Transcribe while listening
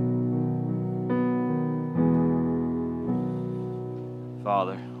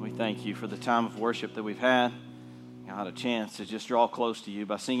Father, we thank you for the time of worship that we've had. God, a chance to just draw close to you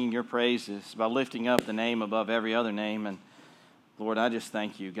by singing your praises, by lifting up the name above every other name. And Lord, I just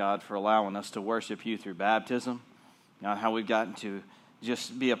thank you, God, for allowing us to worship you through baptism. God, how we've gotten to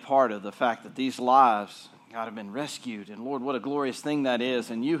just be a part of the fact that these lives, God, have been rescued. And Lord, what a glorious thing that is.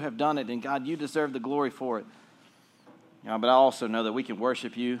 And you have done it. And God, you deserve the glory for it. God, but I also know that we can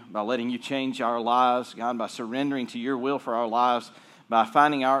worship you by letting you change our lives, God, by surrendering to your will for our lives, by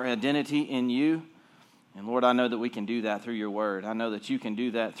finding our identity in you. And Lord, I know that we can do that through your word. I know that you can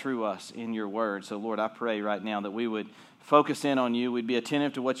do that through us in your word. So Lord, I pray right now that we would focus in on you. We'd be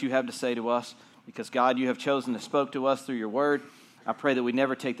attentive to what you have to say to us because, God, you have chosen to spoke to us through your word. I pray that we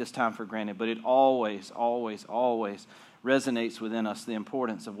never take this time for granted, but it always, always, always resonates within us the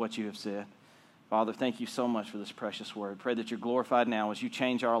importance of what you have said. Father, thank you so much for this precious word. Pray that you're glorified now as you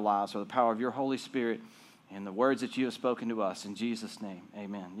change our lives by the power of your Holy Spirit and the words that you have spoken to us. In Jesus' name,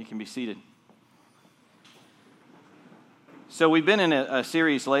 amen. You can be seated. So we've been in a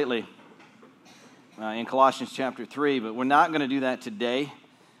series lately in Colossians chapter 3, but we're not going to do that today.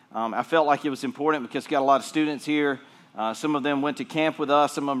 I felt like it was important because we've got a lot of students here. Some of them went to camp with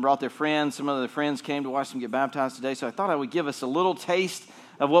us. Some of them brought their friends. Some of their friends came to watch them get baptized today. So I thought I would give us a little taste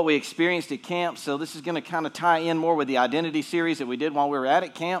of what we experienced at camp. So this is going to kind of tie in more with the identity series that we did while we were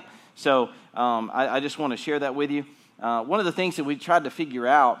at camp. So I just want to share that with you. One of the things that we tried to figure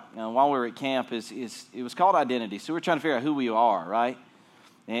out while we were at camp is it was called identity. So we're trying to figure out who we are, right?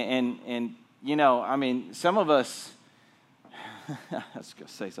 And you know, I mean, some of us, I was going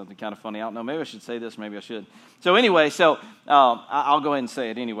to say something kind of funny. I don't know. Maybe I should say this. Maybe I should. So anyway, I'll go ahead and say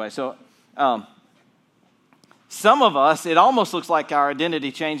it anyway. So some of us, it almost looks like our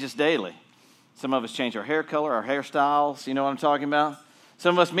identity changes daily. Some of us change our hair color, our hairstyles. You know what I'm talking about?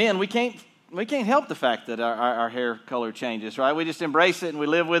 Some of us men, we can't help the fact that our hair color changes, right? We just embrace it and we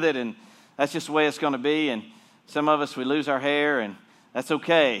live with it, and that's just the way it's going to be. And some of us, we lose our hair, and that's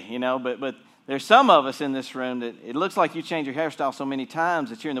okay, you know. But there's some of us in this room that it looks like you change your hairstyle so many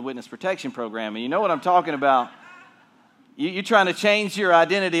times that you're in the witness protection program. And you know what I'm talking about? You're trying to change your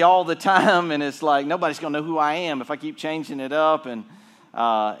identity all the time, and it's like nobody's going to know who I am if I keep changing it up. And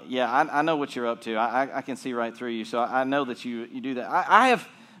I know what you're up to. I can see right through you. So I know that you do that. I have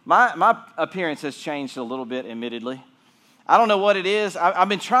my appearance has changed a little bit, admittedly. I don't know what it is. I've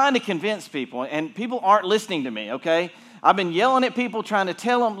been trying to convince people, and people aren't listening to me, okay? I've been yelling at people, trying to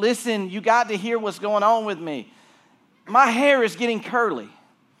tell them, listen, you got to hear what's going on with me. My hair is getting curly.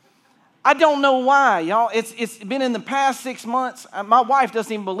 I don't know why, y'all. It's been in the past 6 months. My wife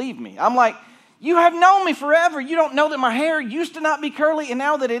doesn't even believe me. I'm like, you have known me forever. You don't know that my hair used to not be curly, and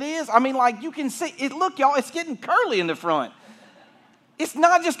now that it is? I mean, like, you can see it. Look, y'all, it's getting curly in the front. It's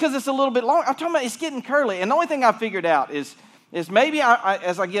not just because it's a little bit long. I'm talking about it's getting curly. And the only thing I figured out is maybe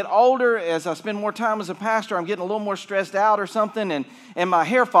as I get older, as I spend more time as a pastor, I'm getting a little more stressed out or something, and my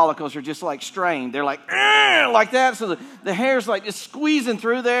hair follicles are just like strained. They're like that. So the hair's like just squeezing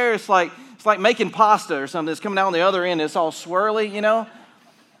through there. It's like making pasta or something. It's coming out on the other end. It's all swirly, you know.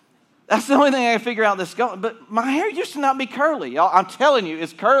 That's the only thing I can figure out that's going. But my hair used to not be curly, y'all. I'm telling you,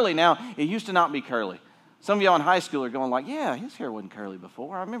 it's curly now. It used to not be curly. Some of y'all in high school are going like, yeah, his hair wasn't curly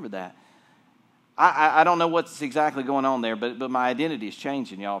before. I remember that. I don't know what's exactly going on there, but my identity is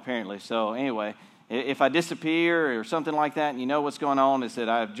changing, y'all, apparently. So anyway, if I disappear or something like that and you know what's going on, is that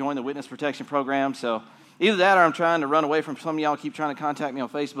I've joined the witness protection program. So either that or I'm trying to run away from some of y'all keep trying to contact me on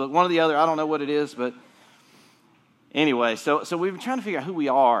Facebook. One or the other, I don't know what it is. But anyway, so we've been trying to figure out who we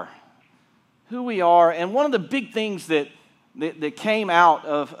are. And one of the big things that came out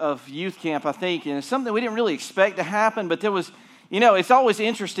of youth camp, I think, and it's something we didn't really expect to happen, but there was, you know, it's always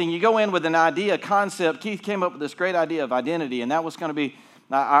interesting. You go in with an idea, a concept. Keith came up with this great idea of identity, and that was going to be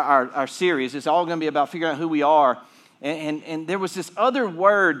our series. It's all going to be about figuring out who we are. And there was this other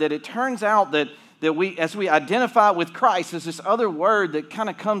word that it turns out that we, as we identify with Christ, there's this other word that kind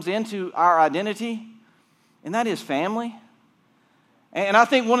of comes into our identity, and that is family. And I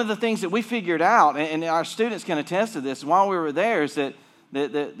think one of the things that we figured out, and our students can attest to this while we were there, is that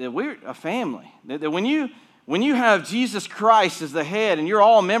we're a family. That when you have Jesus Christ as the head and you're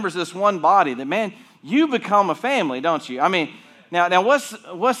all members of this one body, that, man, you become a family, don't you? I mean, now what's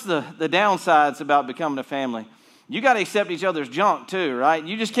the downsides about becoming a family? You got to accept each other's junk too, right?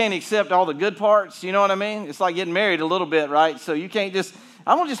 You just can't accept all the good parts, you know what I mean? It's like getting married a little bit, right? So you can't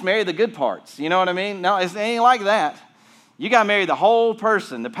I'm going to just marry the good parts, you know what I mean? No, it ain't like that. You got to marry the whole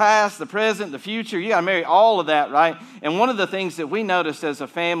person, the past, the present, the future. You got to marry all of that, right? And one of the things that we noticed as a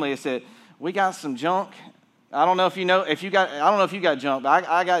family is that we got some junk. I don't know if you got junk, but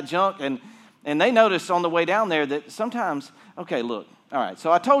I got junk, and they noticed on the way down there that sometimes, okay, look, All right,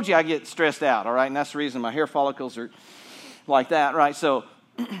 so I told you I get stressed out, all right? And that's the reason my hair follicles are like that, right? So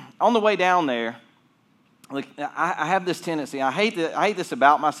on the way down there, look, I have this tendency. I hate this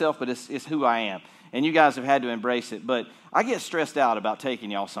about myself, but it's who I am. And you guys have had to embrace it. But I get stressed out about taking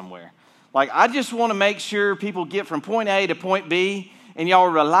y'all somewhere. Like, I just want to make sure people get from point A to point B, and y'all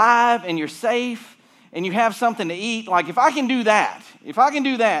are alive, and you're safe, and you have something to eat. Like, if I can do that,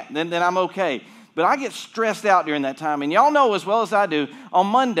 then I'm okay. But I get stressed out during that time. And y'all know as well as I do, on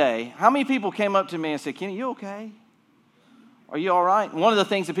Monday, how many people came up to me and said, Kenny, you okay? Are you all right? And one of the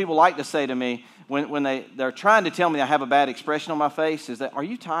things that people like to say to me when they're trying to tell me I have a bad expression on my face is that, are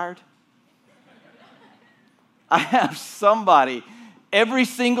you tired? I have somebody every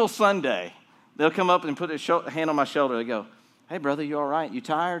single Sunday, they'll come up and put a hand on my shoulder. They go, hey, brother, you all right? You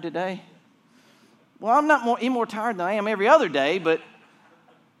tired today? Well, I'm not any more tired than I am every other day, but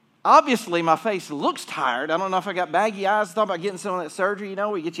obviously my face looks tired. I don't know if I got baggy eyes. I thought about getting some of that surgery,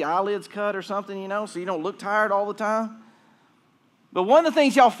 where you get your eyelids cut or something, so you don't look tired all the time. But one of the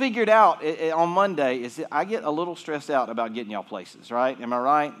things y'all figured out on Monday is that I get a little stressed out about getting y'all places, right? Am I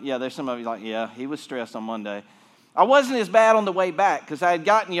right? Yeah, there's some of you like, yeah, he was stressed on Monday. I wasn't as bad on the way back because I had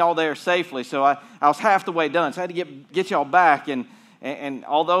gotten y'all there safely, so I was half the way done. So I had to get y'all back, and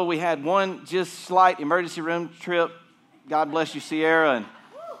although we had one just slight emergency room trip, God bless you, Sierra, and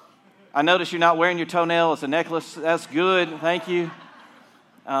I noticed you're not wearing your toenail as a necklace. That's good. Thank you.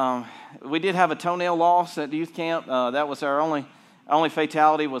 We did have a toenail loss at the youth camp. That was our only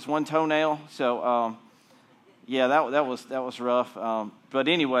fatality was one toenail. So, yeah, that was rough. But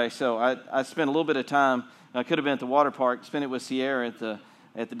anyway, so I spent a little bit of time. I could have been at the water park, spent it with Sierra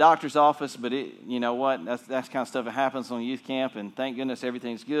at the doctor's office. But you know what? That's kind of stuff that happens on youth camp. And thank goodness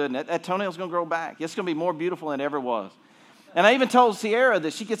everything's good. And that toenail's going to grow back. It's going to be more beautiful than it ever was. And I even told Sierra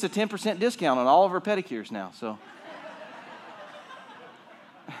that she gets a 10% discount on all of her pedicures now. So.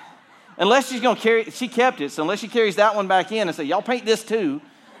 Unless she's going to carry, she kept it, so unless she carries that one back in and say, y'all paint this too,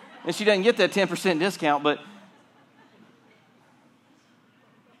 and she doesn't get that 10% discount, but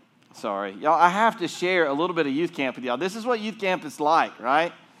sorry. Y'all, I have to share a little bit of youth camp with y'all. This is what youth camp is like,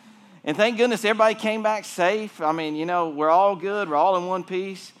 right? And thank goodness everybody came back safe. I mean, we're all good. We're all in one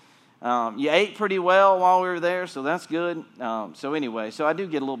piece. You ate pretty well while we were there, so that's good. So anyway, so I do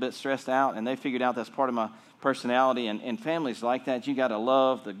get a little bit stressed out, and they figured out that's part of my personality, and families like that, you got to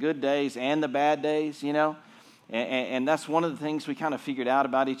love the good days and the bad days, and that's one of the things we kind of figured out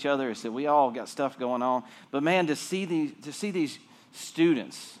about each other is that we all got stuff going on. But man, to see these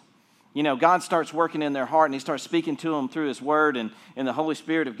students, God starts working in their heart, and he starts speaking to them through his word, and the Holy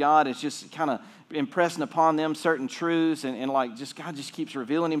Spirit of God is just kind of impressing upon them certain truths, and like just God just keeps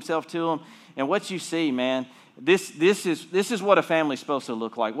revealing himself to them. And what you see, man, this is what a family's supposed to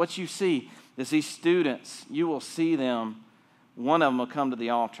look like. What you see is these students, you will see them, one of them will come to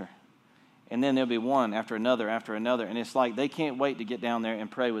the altar, and then there'll be one after another, and it's like they can't wait to get down there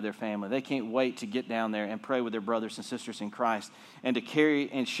and pray with their family. They can't wait to get down there and pray with their brothers and sisters in Christ and to carry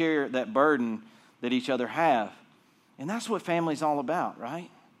and share that burden that each other have. And that's what family's all about, right?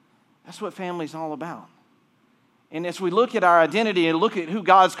 That's what family's all about. And as we look at our identity and look at who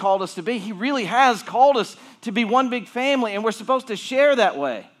God's called us to be, he really has called us to be one big family, and we're supposed to share that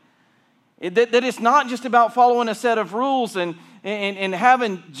way. That it's not just about following a set of rules and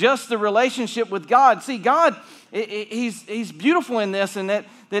having just the relationship with God. See, God, he's beautiful in this, and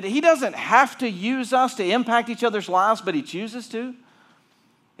that he doesn't have to use us to impact each other's lives, but he chooses to.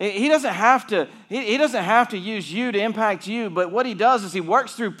 He doesn't have to use you to impact you, but what he does is he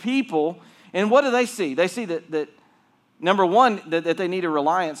works through people, and what do they see? They see that number one, that they need a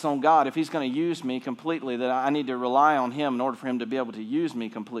reliance on God. If he's going to use me completely, that I need to rely on him in order for him to be able to use me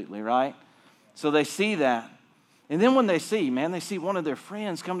completely, right? So they see that. And then when they see one of their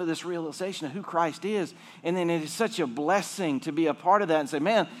friends come to this realization of who Christ is, and then it is such a blessing to be a part of that and say,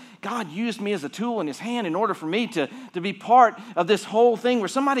 man, God used me as a tool in his hand in order for me to be part of this whole thing where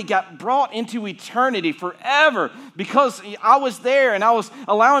somebody got brought into eternity forever because I was there and I was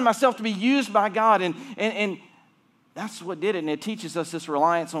allowing myself to be used by God. And that's what did it. And it teaches us this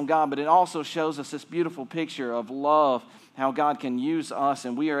reliance on God, but it also shows us this beautiful picture of love, how God can use us,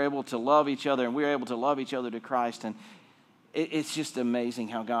 and we are able to love each other, and we are able to love each other to Christ. And it's just amazing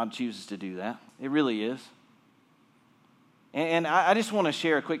how God chooses to do that. It really is. And I just want to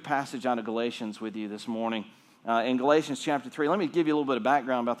share a quick passage out of Galatians with you this morning. In Galatians chapter 3, let me give you a little bit of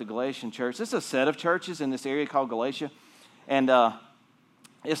background about the Galatian church. This is a set of churches in this area called Galatia. And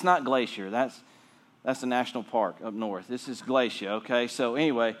it's not Glacier. That's the national park up north. This is Glacia, okay? So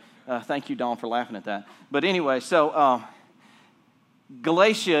anyway, thank you, Dawn, for laughing at that. But anyway, so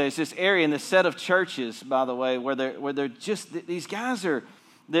Galatia is this area in this set of churches, by the way, where they're just, these guys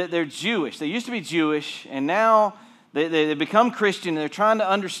they're Jewish. They used to be Jewish, and now they become Christian, and they're trying to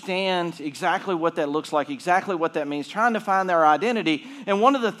understand exactly what that looks like, exactly what that means, trying to find their identity. And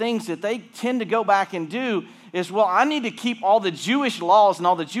one of the things that they tend to go back and do is, well, I need to keep all the Jewish laws and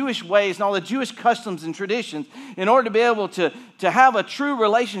all the Jewish ways and all the Jewish customs and traditions in order to be able to have a true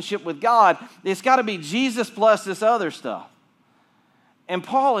relationship with God. It's got to be Jesus plus this other stuff. And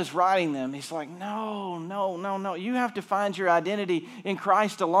Paul is writing them. He's like, no. You have to find your identity in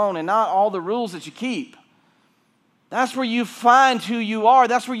Christ alone and not all the rules that you keep. That's where you find who you are.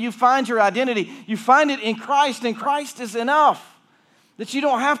 That's where you find your identity. You find it in Christ, and Christ is enough. That you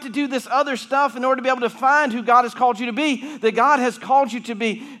don't have to do this other stuff in order to be able to find who God has called you to be. That God has called you to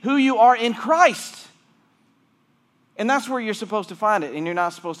be who you are in Christ. And that's where you're supposed to find it. And you're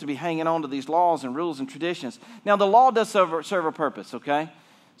not supposed to be hanging on to these laws and rules and traditions. Now, the law does serve a purpose, okay?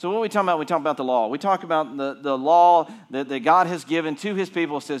 So what are we talking about? We talk about the law. We talk about the law that God has given to his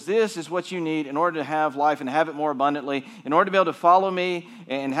people. It says this is what you need in order to have life and have it more abundantly. In order to be able to follow me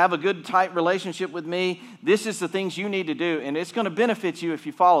and have a good, tight relationship with me, this is the things you need to do. And it's going to benefit you if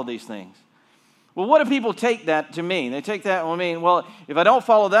you follow these things. Well, what do people take that to mean? They take that to mean, well, if I don't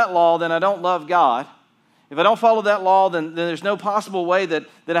follow that law, then I don't love God. If I don't follow that law, then there's no possible way that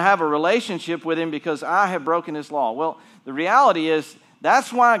I have a relationship with him because I have broken his law. Well, the reality is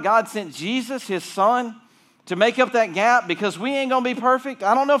that's why God sent Jesus, his son, to make up that gap, because we ain't going to be perfect.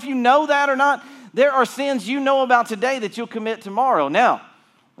 I don't know if you know that or not. There are sins you know about today that you'll commit tomorrow. Now,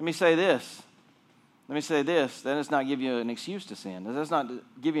 let me say this. That does not give you an excuse to sin. That does not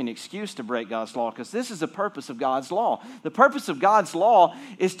give you an excuse to break God's law, because this is the purpose of God's law. The purpose of God's law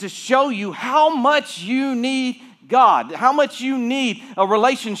is to show you how much you need God, how much you need a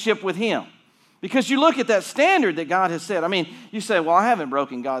relationship with him. Because you look at that standard that God has set. I mean, you say, well, I haven't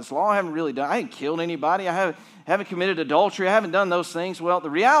broken God's law. I haven't killed anybody. I haven't committed adultery. I haven't done those things. Well, the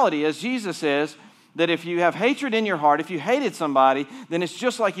reality is, Jesus says that if you have hatred in your heart, if you hated somebody, then it's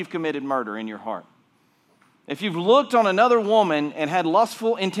just like you've committed murder in your heart. If you've looked on another woman and had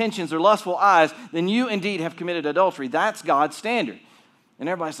lustful intentions or lustful eyes, then you indeed have committed adultery. That's God's standard. And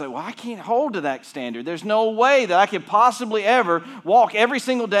everybody's like, well, I can't hold to that standard. There's no way that I could possibly ever walk every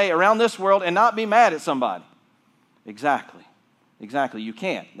single day around this world and not be mad at somebody. Exactly. You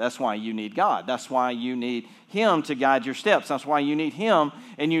can't. That's why you need God. That's why you need him to guide your steps. That's why you need him,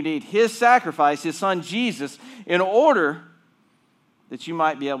 and you need his sacrifice, his son Jesus, in order that you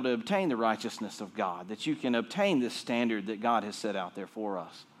might be able to obtain the righteousness of God, that you can obtain this standard that God has set out there for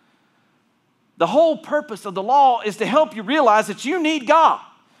us. The whole purpose of the law is to help you realize that you need God.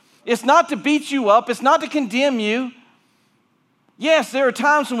 It's not to beat you up. It's not to condemn you. Yes, there are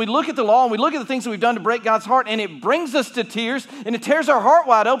times when we look at the law and we look at the things that we've done to break God's heart, and it brings us to tears and it tears our heart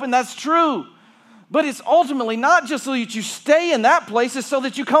wide open. That's true. But it's ultimately not just so that you stay in that place. It's so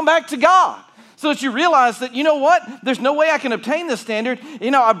that you come back to God. So that you realize that, you know what? There's no way I can obtain this standard.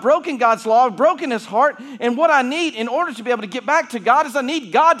 I've broken God's law. I've broken his heart. And what I need in order to be able to get back to God is I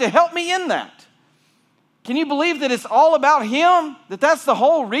need God to help me in that. Can you believe that it's all about him? That's the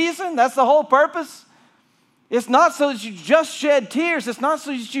whole reason? That's the whole purpose? It's not so that you just shed tears. It's not so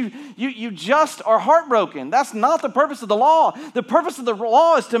that you just are heartbroken. That's not the purpose of the law. The purpose of the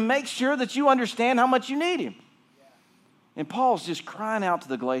law is to make sure that you understand how much you need him. And Paul's just crying out to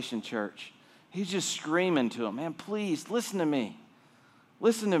the Galatian church. He's just screaming to them, man, please listen to me.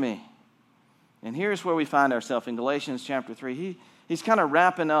 Listen to me. And here's where we find ourselves in Galatians chapter 3. He's kind of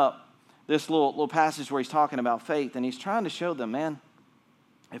wrapping up this little passage where he's talking about faith, and he's trying to show them, man,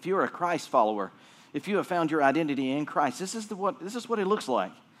 if you're a Christ follower, if you have found your identity in Christ, this is what it looks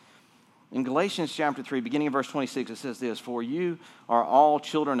like. In Galatians chapter 3, beginning of verse 26, it says this, for you are all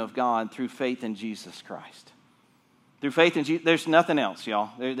children of God through faith in Jesus Christ. Through faith in Jesus, there's nothing else, y'all.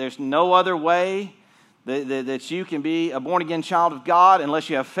 There's no other way that you can be a born-again child of God unless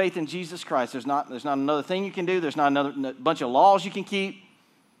you have faith in Jesus Christ. There's not another thing you can do. There's not another bunch of laws you can keep.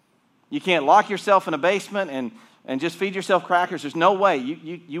 You can't lock yourself in a basement and just feed yourself crackers. There's no way.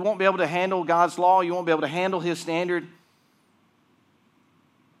 You won't be able to handle God's law. You won't be able to handle his standard.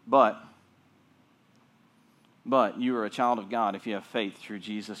 But you are a child of God if you have faith through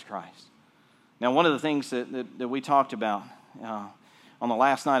Jesus Christ. Now, one of the things that we talked about on the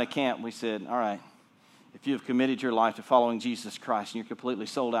last night of camp, we said, all right, if you have committed your life to following Jesus Christ and you're completely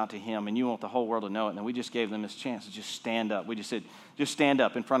sold out to him and you want the whole world to know it, and we just gave them this chance to just stand up. We just said, just stand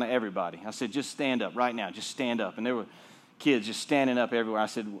up in front of everybody. I said, just stand up right now. Just stand up. And there were kids just standing up everywhere. I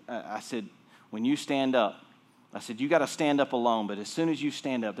said, when you stand up, I said, you got to stand up alone, but as soon as you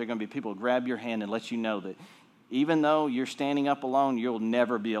stand up, there are going to be people who grab your hand and let you know that even though you're standing up alone, you'll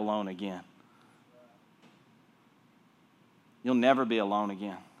never be alone again. You'll never be alone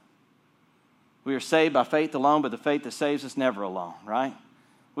again. We are saved by faith alone, but the faith that saves us never alone, right?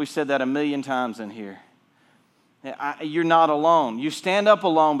 We've said that 1,000,000 times in here. You're not alone. You stand up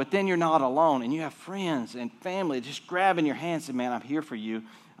alone, but then you're not alone. And you have friends and family just grabbing your hand and saying, man, I'm here for you.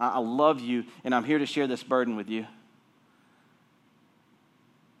 I love you, and I'm here to share this burden with you.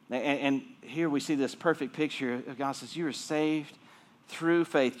 And here we see this perfect picture of God says, you are saved through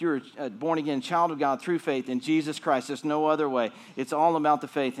faith. You're a born-again child of God through faith in Jesus Christ. There's no other way. It's all about the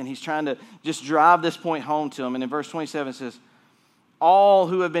faith. And he's trying to just drive this point home to him. And in verse 27 it says, all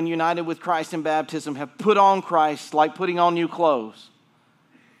who have been united with Christ in baptism have put on Christ like putting on new clothes.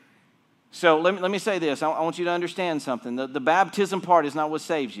 So let me say this. I want you to understand something. The baptism part is not what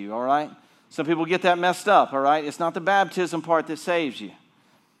saves you, all right? Some people get that messed up, all right? It's not the baptism part that saves you.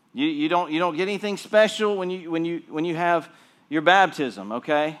 You don't get anything special when you have your baptism,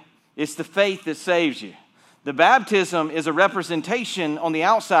 okay? It's the faith that saves you. The baptism is a representation on the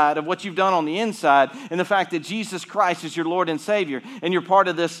outside of what you've done on the inside, and the fact that Jesus Christ is your Lord and Savior, and you're part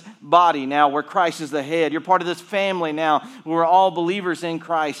of this body now where Christ is the head. You're part of this family now where we're all believers in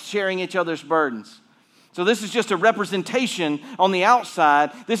Christ, sharing each other's burdens. So this is just a representation on the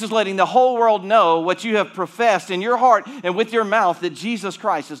outside. This is letting the whole world know what you have professed in your heart and with your mouth, that Jesus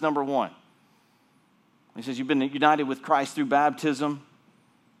Christ is number one. He says you've been united with Christ through baptism.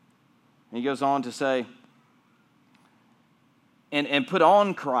 And he goes on to say, and put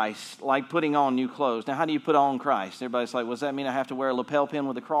on Christ like putting on new clothes. Now, how do you put on Christ? Everybody's like, well, does that mean I have to wear a lapel pin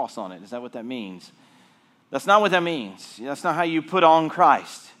with a cross on it? Is that what that means? That's not what that means. That's not how you put on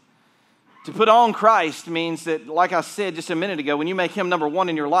Christ. To put on Christ means that, like I said just a minute ago, when you make him number one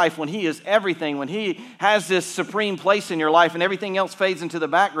in your life, when he is everything, when he has this supreme place in your life and everything else fades into the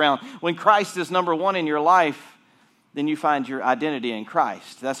background, when Christ is number one in your life, then you find your identity in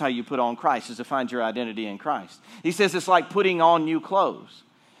Christ. That's how you put on Christ, is to find your identity in Christ. He says it's like putting on new clothes.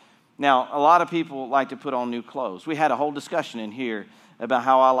 Now, a lot of people like to put on new clothes. We had a whole discussion in here about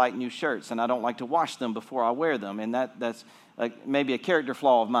how I like new shirts, and I don't like to wash them before I wear them, and that's maybe a character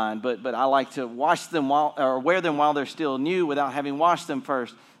flaw of mine, but I like to wash them or wear them while they're still new without having washed them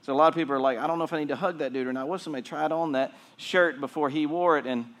first. So a lot of people are like, I don't know if I need to hug that dude or not. What if somebody tried on that shirt before he wore it?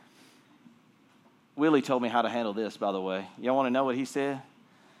 And Willie told me how to handle this, by the way. Y'all want to know what he said?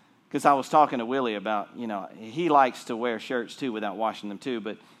 Because I was talking to Willie about, he likes to wear shirts too without washing them too,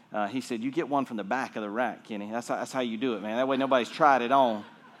 but he said, you get one from the back of the rack, Kenny. That's how you do it, man. That way nobody's tried it on.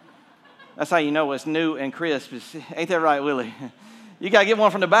 That's how you know it's new and crisp. Ain't that right, Willie? You got to get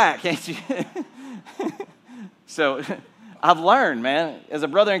one from the back, can't you? So I've learned, man. As a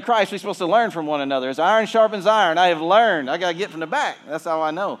brother in Christ, we're supposed to learn from one another. As iron sharpens iron, I have learned. I got to get from the back. That's how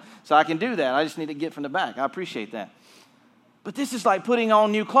I know. So I can do that. I just need to get from the back. I appreciate that. But this is like putting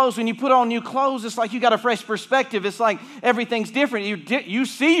on new clothes. When you put on new clothes, it's like you got a fresh perspective. It's like everything's different. You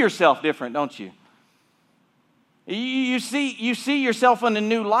see yourself different, don't you? You see yourself in a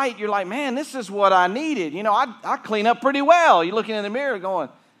new light. You're like, man, this is what I needed. I clean up pretty well. You're looking in the mirror going,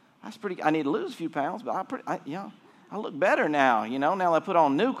 that's pretty. I need to lose a few pounds, but I look better now. Now that I put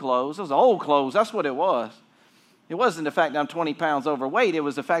on new clothes. Those old clothes, that's what it was. It wasn't the fact that I'm 20 pounds overweight. It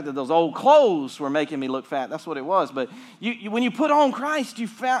was the fact that those old clothes were making me look fat. That's what it was. But when you put on Christ, you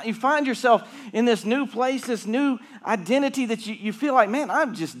find yourself in this new place, this new identity that you feel like, man,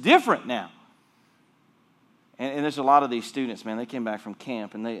 I'm just different now. And there's a lot of these students, man, they came back from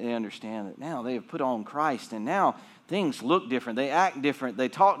camp and they understand that now they have put on Christ, and now things look different. They act different. They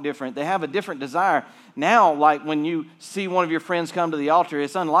talk different. They have a different desire. Now, like when you see one of your friends come to the altar,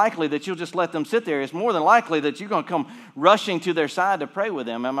 it's unlikely that you'll just let them sit there. It's more than likely that you're going to come rushing to their side to pray with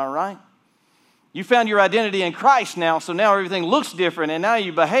them. Am I right? You found your identity in Christ now, so now everything looks different, and now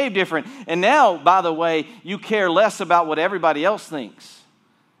you behave different. And now, by the way, you care less about what everybody else thinks.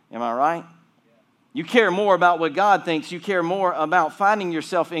 Am I right? You care more about what God thinks. You care more about finding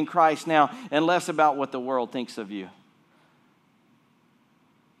yourself in Christ now and less about what the world thinks of you.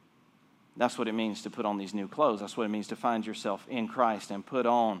 That's what it means to put on these new clothes. That's what it means to find yourself in Christ and put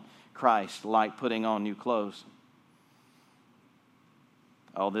on Christ like putting on new clothes.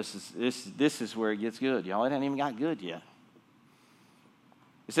 Oh, this is where it gets good, y'all. It hasn't even got good yet.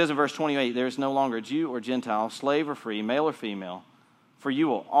 It says in verse 28, there is no longer Jew or Gentile, slave or free, male or female, for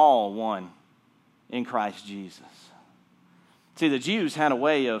you are all one in Christ Jesus. See, the Jews had a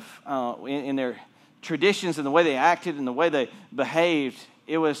way of, in their traditions and the way they acted and the way they behaved,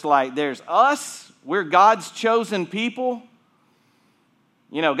 it was like there's us, we're God's chosen people,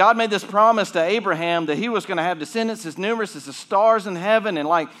 You know, God made this promise to Abraham that he was going to have descendants as numerous as the stars in heaven, and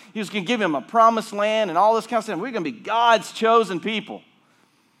like he was going to give him a promised land and all this kind of stuff. We're going to be God's chosen people.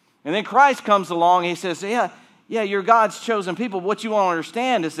 And then Christ comes along and he says, yeah, you're God's chosen people. What you want to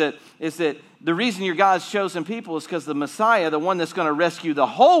understand is that the reason you're God's chosen people is because the Messiah, the one that's going to rescue the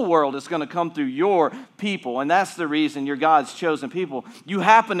whole world, is going to come through your people. And that's the reason you're God's chosen people. You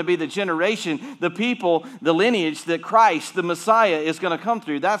happen to be the generation, the people, the lineage that Christ, the Messiah, is going to come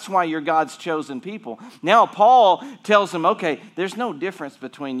through. That's why you're God's chosen people. Now Paul tells them, okay, there's no difference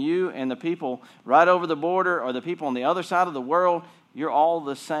between you and the people right over the border or the people on the other side of the world. You're all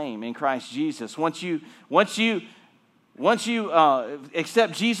the same in Christ Jesus. Once you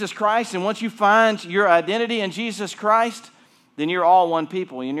accept Jesus Christ, and once you find your identity in Jesus Christ, then you're all one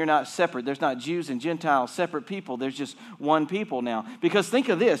people, and you're not separate. There's not Jews and Gentiles, separate people. There's just one people now. Because think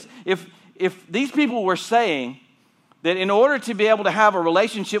of this. If these people were saying that in order to be able to have a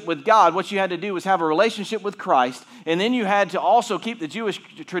relationship with God, what you had to do was have a relationship with Christ, and then you had to also keep the Jewish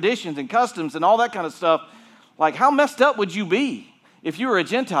traditions and customs and all that kind of stuff, like how messed up would you be? If you were a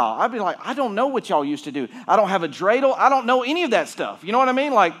Gentile, I'd be like, I don't know what y'all used to do. I don't have a dreidel. I don't know any of that stuff. You know what I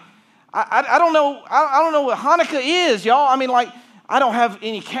mean? Like, I don't know. I don't know what Hanukkah is, y'all. I mean, like, I don't have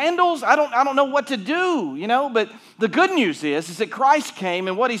any candles. I don't know what to do, you know. But the good news is that Christ came,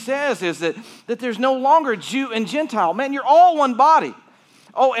 and what he says is that there's no longer Jew and Gentile. Man, you're all one body.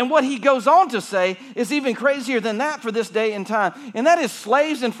 Oh, and what he goes on to say is even crazier than that for this day and time, and that is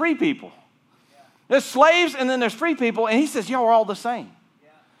slaves and free people. There's slaves and then there's free people. And he says, y'all are all the same. Yeah.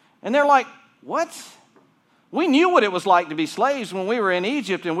 And they're like, what? We knew what it was like to be slaves when we were in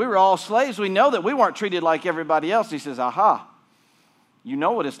Egypt and we were all slaves. We know that we weren't treated like everybody else. He says, aha, you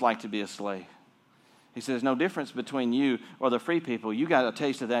know what it's like to be a slave. He says, there's no difference between you or the free people. You got a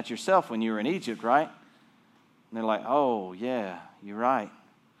taste of that yourself when you were in Egypt, right? And they're like, oh, yeah, you're right.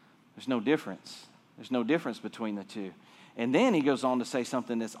 There's no difference. There's no difference between the two. And then he goes on to say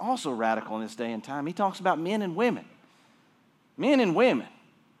something that's also radical in this day and time. He talks about men and women. Men and women.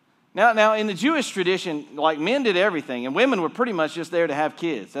 Now, in the Jewish tradition, like men did everything, and women were pretty much just there to have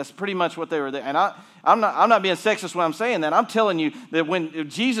kids. That's pretty much what they were there. And I'm not being sexist when I'm saying that. I'm telling you that when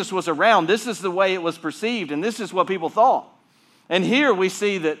Jesus was around, this is the way it was perceived, and this is what people thought. And here we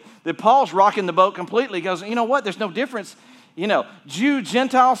see that Paul's rocking the boat completely. He goes, you know what? There's no difference. You know, Jew,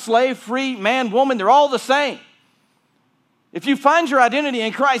 Gentile, slave, free, man, woman, they're all the same. If you find your identity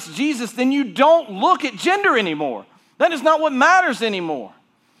in Christ Jesus, then you don't look at gender anymore. That is not what matters anymore.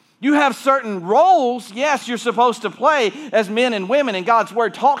 You have certain roles, yes, you're supposed to play as men and women, and God's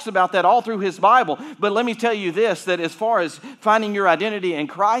Word talks about that all through His Bible. But let me tell you this, that as far as finding your identity in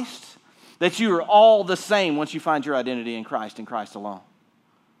Christ, that you are all the same once you find your identity in Christ alone.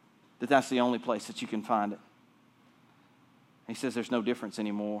 That's the only place that you can find it. He says there's no difference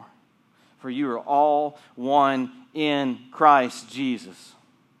anymore. For you are all one in Christ Jesus.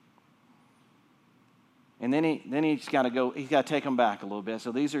 And then he's got to go, he's got to take them back a little bit.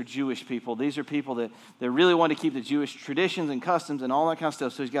 So these are Jewish people. These are people that really want to keep the Jewish traditions and customs and all that kind of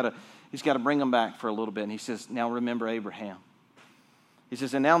stuff. So he's got to bring them back for a little bit. And he says, now remember Abraham. He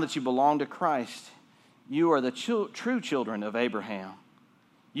says, and now that you belong to Christ, you are the true children of Abraham.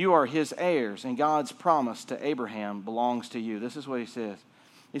 You are his heirs, and God's promise to Abraham belongs to you. This is what he says.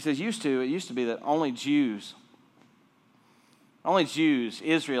 He says, it used to be that only Jews,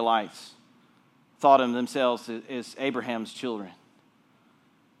 Israelites, thought of themselves as Abraham's children.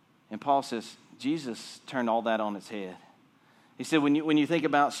 And Paul says, Jesus turned all that on its head. He said, when you think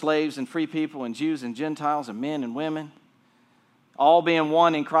about slaves and free people and Jews and Gentiles and men and women, all being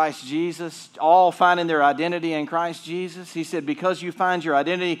one in Christ Jesus, all finding their identity in Christ Jesus, he said, because you find your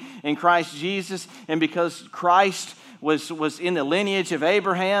identity in Christ Jesus and because Christ was in the lineage of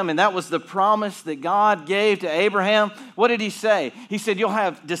Abraham, and that was the promise that God gave to Abraham. What did he say? He said, you'll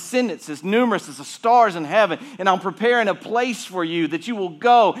have descendants as numerous as the stars in heaven, and I'm preparing a place for you that you will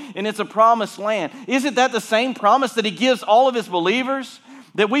go, and it's a promised land. Isn't that the same promise that he gives all of his believers?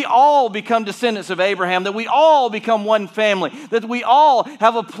 That we all become descendants of Abraham, that we all become one family, that we all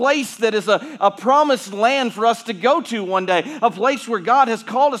have a place that is a promised land for us to go to one day, a place where God has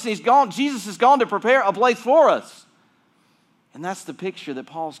called us, and Jesus has gone to prepare a place for us. And that's the picture that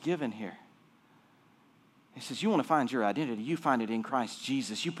Paul's given here. He says, you want to find your identity, you find it in Christ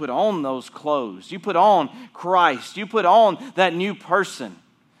Jesus. You put on those clothes. You put on Christ. You put on that new person.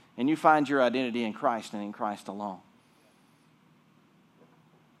 And you find your identity in Christ and in Christ alone.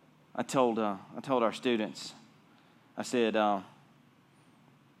 I told our students, I said, I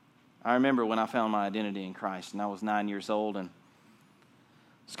remember when I found my identity in Christ, and I was 9 years old, and I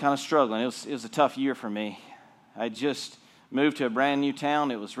was kind of struggling. It was a tough year for me. I just moved to a brand new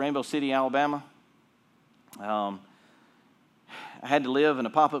town. It was Rainbow City, Alabama. I had to live in a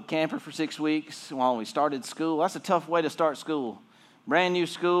pop-up camper for 6 weeks while we started school. That's a tough way to start school. Brand new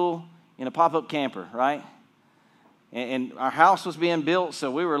school in a pop-up camper, right? And our house was being built, so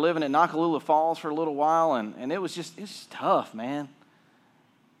we were living at Nakalula Falls for a little while, and it's just tough, man.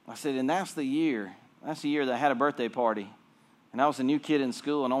 I said, and that's the year that I had a birthday party. And I was a new kid in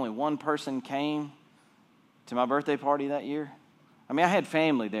school, and only one person came to my birthday party that year. I mean, I had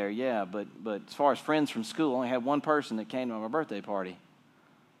family there, yeah, but as far as friends from school, I only had one person that came to my birthday party.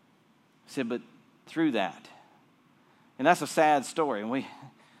 I said, but through that, and that's a sad story, and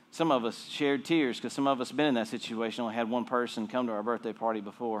some of us shared tears because some of us have been in that situation, only had one person come to our birthday party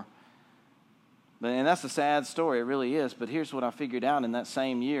before. And that's a sad story, it really is, but here's what I figured out in that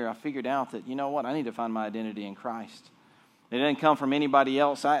same year. I figured out that, you know what, I need to find my identity in Christ. It didn't come from anybody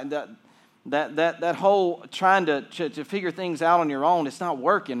else. That whole trying to figure things out on your own, it's not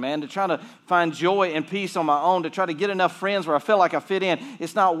working, man. To try to find joy and peace on my own, to try to get enough friends where I feel like I fit in,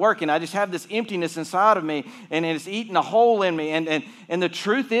 it's not working. I just have this emptiness inside of me, and it's eating a hole in me. And the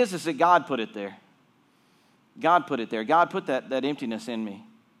truth is that God put it there. God put it there. God put that emptiness in me.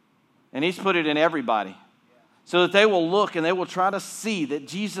 And He's put it in everybody. So that they will look and they will try to see that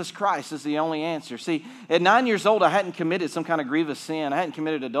Jesus Christ is the only answer. See, at 9 years old, I hadn't committed some kind of grievous sin. I hadn't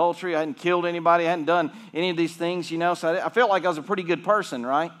committed adultery. I hadn't killed anybody. I hadn't done any of these things, So I felt like I was a pretty good person,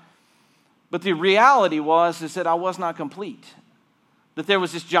 right? But the reality is that I was not complete. That there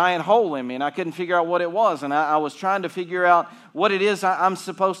was this giant hole in me, and I couldn't figure out what it was. And I was trying to figure out what it is I'm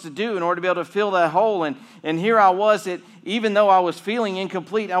supposed to do in order to be able to fill that hole. And here I was, that even though I was feeling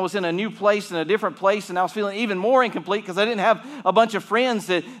incomplete, I was in a new place, in a different place, and I was feeling even more incomplete because I didn't have a bunch of friends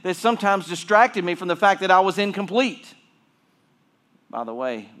that sometimes distracted me from the fact that I was incomplete. By the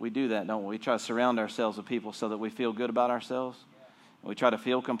way, we do that, don't we? We try to surround ourselves with people so that we feel good about ourselves. We try to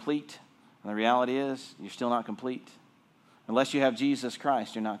feel complete. And the reality is, you're still not complete. Unless you have Jesus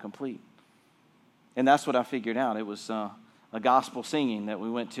Christ, you're not complete. And that's what I figured out. It was a gospel singing that we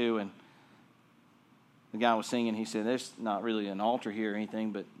went to, and the guy was singing. He said, there's not really an altar here or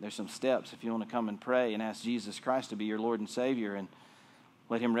anything, but there's some steps. If you want to come and pray and ask Jesus Christ to be your Lord and Savior and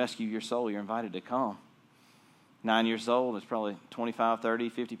let Him rescue your soul, you're invited to come. 9 years old, there's probably 25, 30,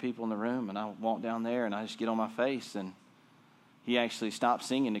 50 people in the room, and I walk down there, and I just get on my face, and he actually stopped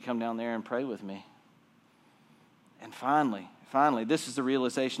singing to come down there and pray with me. And finally, this is the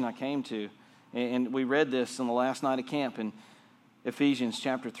realization I came to. And we read this on the last night of camp in Ephesians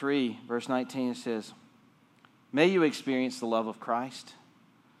chapter 3, verse 19. It says, may you experience the love of Christ,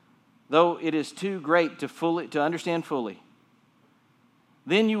 though it is too great to understand fully.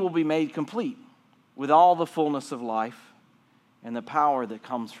 Then you will be made complete with all the fullness of life and the power that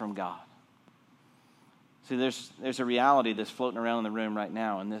comes from God. See, there's a reality that's floating around in the room right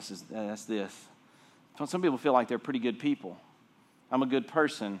now, and that's this. Some people feel like they're pretty good people. I'm a good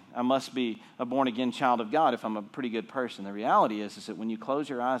person. I must be a born-again child of God if I'm a pretty good person. The reality is that when you close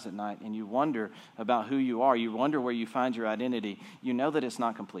your eyes at night and you wonder about who you are, you wonder where you find your identity, you know that it's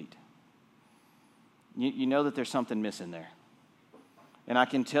not complete. You know that there's something missing there. And I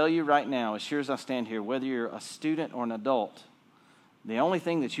can tell you right now, as sure as I stand here, whether you're a student or an adult, the only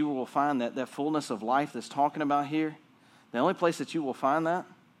thing that you will find that fullness of life that's talking about here, the only place that you will find that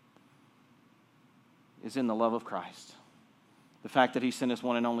is in the love of Christ. The fact that He sent His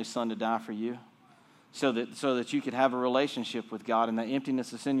one and only Son to die for you so that you could have a relationship with God, and the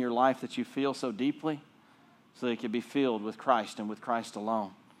emptiness that's in your life that you feel so deeply, so that it could be filled with Christ and with Christ alone.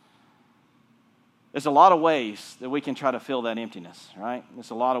 There's a lot of ways that we can try to fill that emptiness, right?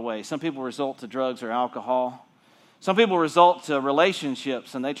 There's a lot of ways. Some people resort to drugs or alcohol. Some people resort to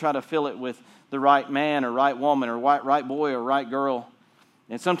relationships, and they try to fill it with the right man or right woman or right boy or right girl.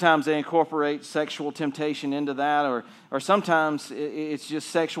 And sometimes they incorporate sexual temptation into that, or sometimes it's just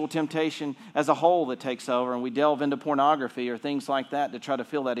sexual temptation as a whole that takes over, and we delve into pornography or things like that to try to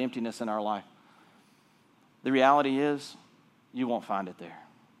fill that emptiness in our life. The reality is, you won't find it there.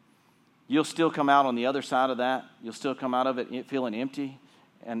 You'll still come out on the other side of that. You'll still come out of it feeling empty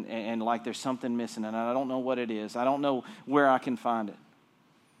and like there's something missing, and I don't know what it is. I don't know where I can find it.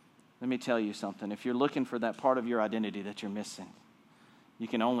 Let me tell you something. If you're looking for that part of your identity that you're missing, you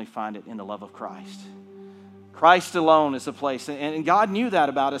can only find it in the love of Christ. Christ alone is the place. And God knew that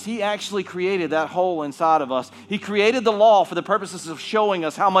about us. He actually created that hole inside of us. He created the law for the purposes of showing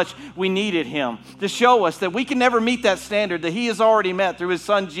us how much we needed Him, to show us that we can never meet that standard that He has already met through His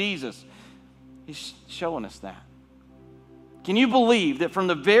Son Jesus. He's showing us that. Can you believe that from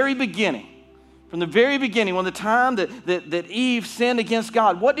the very beginning, when the time that Eve sinned against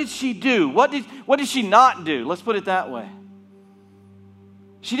God, what did she do? What did she not do? Let's put it that way.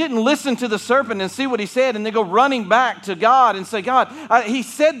 She didn't listen to the serpent and see what he said and then go running back to God and say, God, he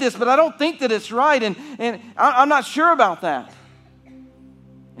said this, but I don't think that it's right, and I'm not sure about that.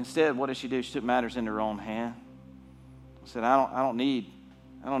 Instead, what did she do? She took matters into her own hand. She said, I don't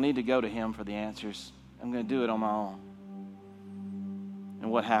need to go to him for the answers. I'm going to do it on my own.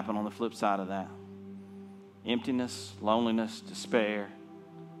 And what happened on the flip side of that? Emptiness, loneliness, despair,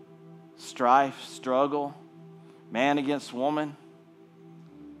 strife, struggle, man against woman.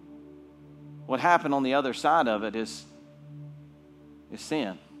 What happened on the other side of it is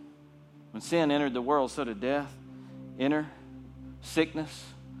sin. When sin entered the world, so did death enter, sickness,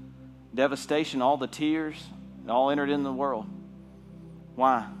 devastation, all the tears, it all entered in the world.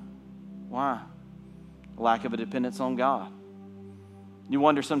 Why? Why? Lack of a dependence on God. You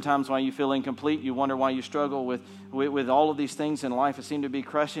wonder sometimes why you feel incomplete. You wonder why you struggle with all of these things in life that seem to be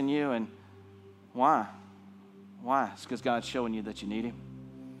crushing you. And why? Why? It's because God's showing you that you need him.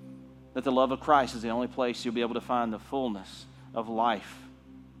 That the love of Christ is the only place you'll be able to find the fullness of life.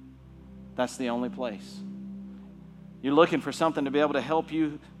 That's the only place. You're looking for something to be able to help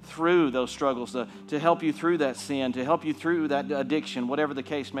you through those struggles, to help you through that sin, to help you through that addiction, whatever the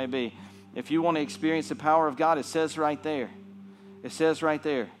case may be. If you want to experience the power of God, it says right there. It says right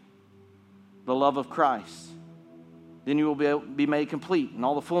there, the love of Christ. Then you will be made complete in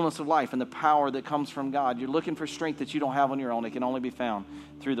all the fullness of life and the power that comes from God. You're looking for strength that you don't have on your own. It can only be found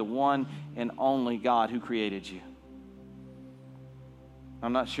through the one and only God who created you.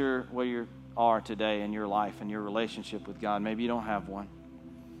 I'm not sure where you are today in your life and your relationship with God. Maybe you don't have one.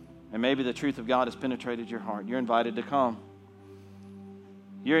 And maybe the truth of God has penetrated your heart. You're invited to come.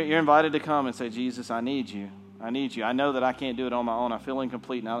 You're invited to come and say, Jesus, I need you. I need you. I know that I can't do it on my own. I feel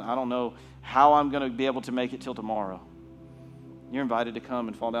incomplete, and I don't know how I'm going to be able to make it till tomorrow. You're invited to come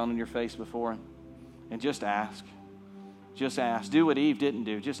and fall down on your face before him and just ask. Just ask. Do what Eve didn't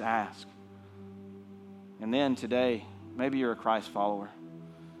do. Just ask. And then today, maybe you're a Christ follower,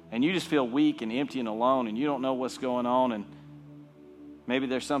 and you just feel weak and empty and alone, and you don't know what's going on, and maybe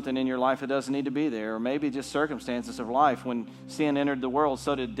there's something in your life that doesn't need to be there, or maybe just circumstances of life. When sin entered the world,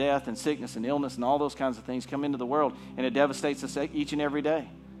 so did death and sickness and illness and all those kinds of things come into the world, and it devastates us each and every day.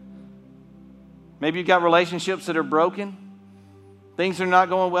 Maybe you've got relationships that are broken. Things are not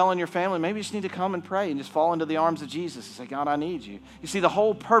going well in your family. Maybe you just need to come and pray and just fall into the arms of Jesus and say, God, I need you. You see, the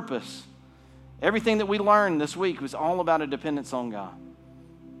whole purpose, everything that we learned this week was all about a dependence on God.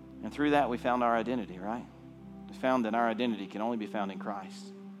 And through that, we found our identity, right? We found that our identity can only be found in Christ.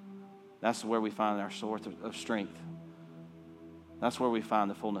 That's where we find our source of strength. That's where we find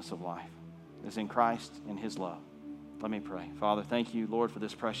the fullness of life. It's in Christ and his love. Let me pray. Father, thank you, Lord, for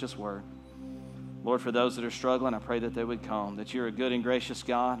this precious word. Lord, for those that are struggling, I pray that they would come, that you're a good and gracious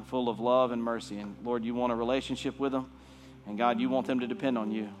God, full of love and mercy. And Lord, you want a relationship with them. And God, you want them to depend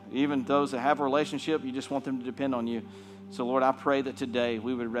on you. Even those that have a relationship, you just want them to depend on you. So Lord, I pray that today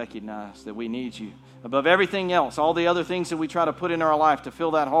we would recognize that we need you. Above everything else, all the other things that we try to put in our life to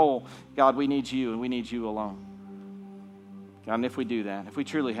fill that hole, God, we need you, and we need you alone. God, and if we do that, if we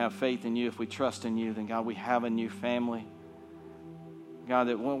truly have faith in you, if we trust in you, then God, we have a new family. God,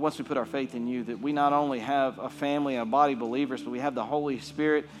 that once we put our faith in you, that we not only have a family and a body of believers, but we have the Holy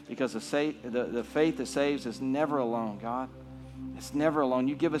Spirit, because the faith that saves is never alone, God. It's never alone.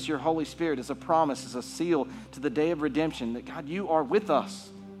 You give us your Holy Spirit as a promise, as a seal to the day of redemption, that, God, you are with us.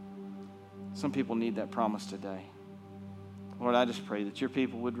 Some people need that promise today. Lord, I just pray that your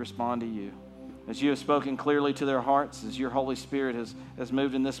people would respond to you, as you have spoken clearly to their hearts, as your Holy Spirit has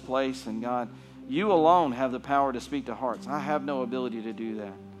moved in this place. And God, you alone have the power to speak to hearts. I have no ability to do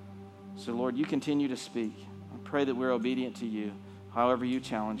that. So, Lord, you continue to speak. I pray that we're obedient to you, however you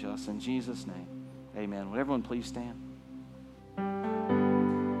challenge us. In Jesus' name, amen. Would everyone please stand?